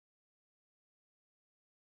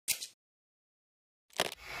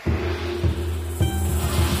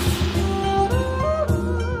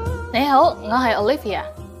你好，我係 Olivia.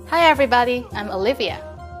 Hi everybody, I'm Olivia.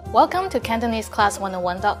 Welcome to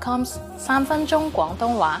CantoneseClass101.com's 3分鐘廣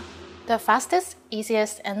東話, the fastest,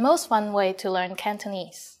 easiest, and most fun way to learn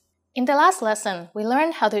Cantonese. In the last lesson, we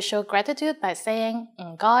learned how to show gratitude by saying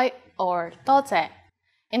唔該 or 多謝.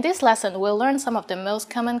 In this lesson, we'll learn some of the most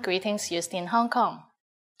common greetings used in Hong Kong.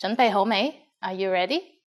 準備好未? Are you ready?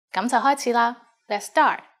 咁就開始啦. Let's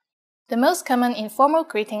start. The most common informal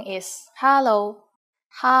greeting is hello.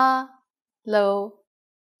 Hello.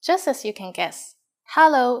 Just as you can guess,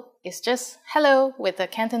 hello is just hello with the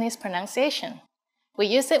Cantonese pronunciation. We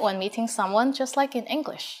use it when meeting someone just like in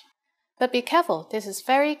English. But be careful, this is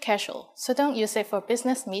very casual, so don't use it for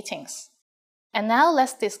business meetings. And now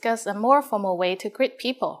let's discuss a more formal way to greet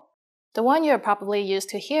people. The one you're probably used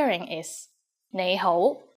to hearing is 你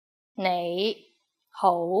好. 你好.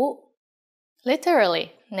 Literally,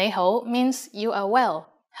 你好 means you are well.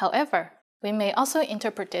 However, we may also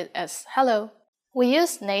interpret it as hello. We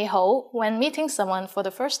use 你好 when meeting someone for the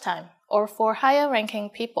first time or for higher-ranking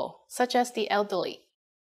people, such as the elderly.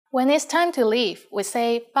 When it's time to leave, we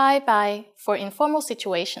say bye-bye for informal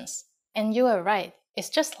situations. And you are right, it's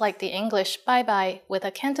just like the English bye-bye with a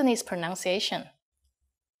Cantonese pronunciation.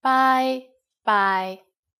 Bye-bye.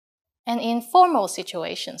 And in formal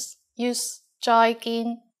situations, use 再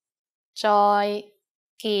見. 再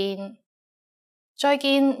見. 再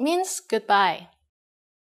見 means goodbye.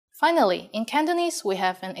 Finally, in Cantonese, we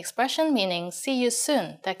have an expression meaning see you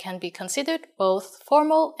soon that can be considered both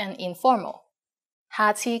formal and informal.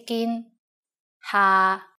 下次見.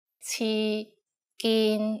 下次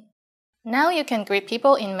見. Now you can greet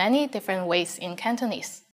people in many different ways in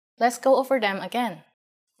Cantonese. Let's go over them again.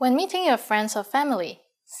 When meeting your friends or family,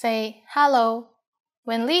 say hello.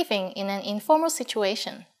 When leaving in an informal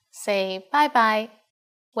situation, say bye-bye.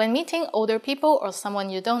 When meeting older people or someone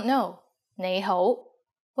you don't know, 你好.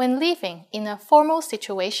 When leaving in a formal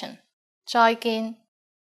situation, 再見.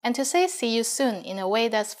 And to say see you soon in a way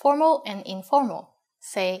that's formal and informal,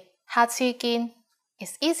 say 下次見.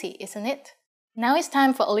 It's easy, isn't it? Now it's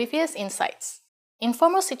time for Olivia's insights. In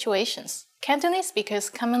formal situations, Cantonese speakers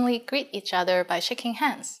commonly greet each other by shaking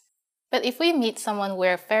hands. But if we meet someone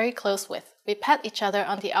we're very close with, we pat each other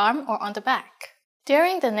on the arm or on the back.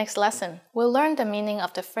 During the next lesson, we'll learn the meaning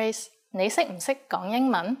of the phrase 你識唔識講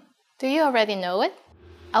英文? Do you already know it?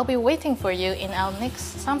 I'll be waiting for you in our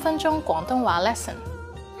next 3分鐘廣東話 lesson.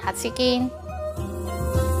 下次見!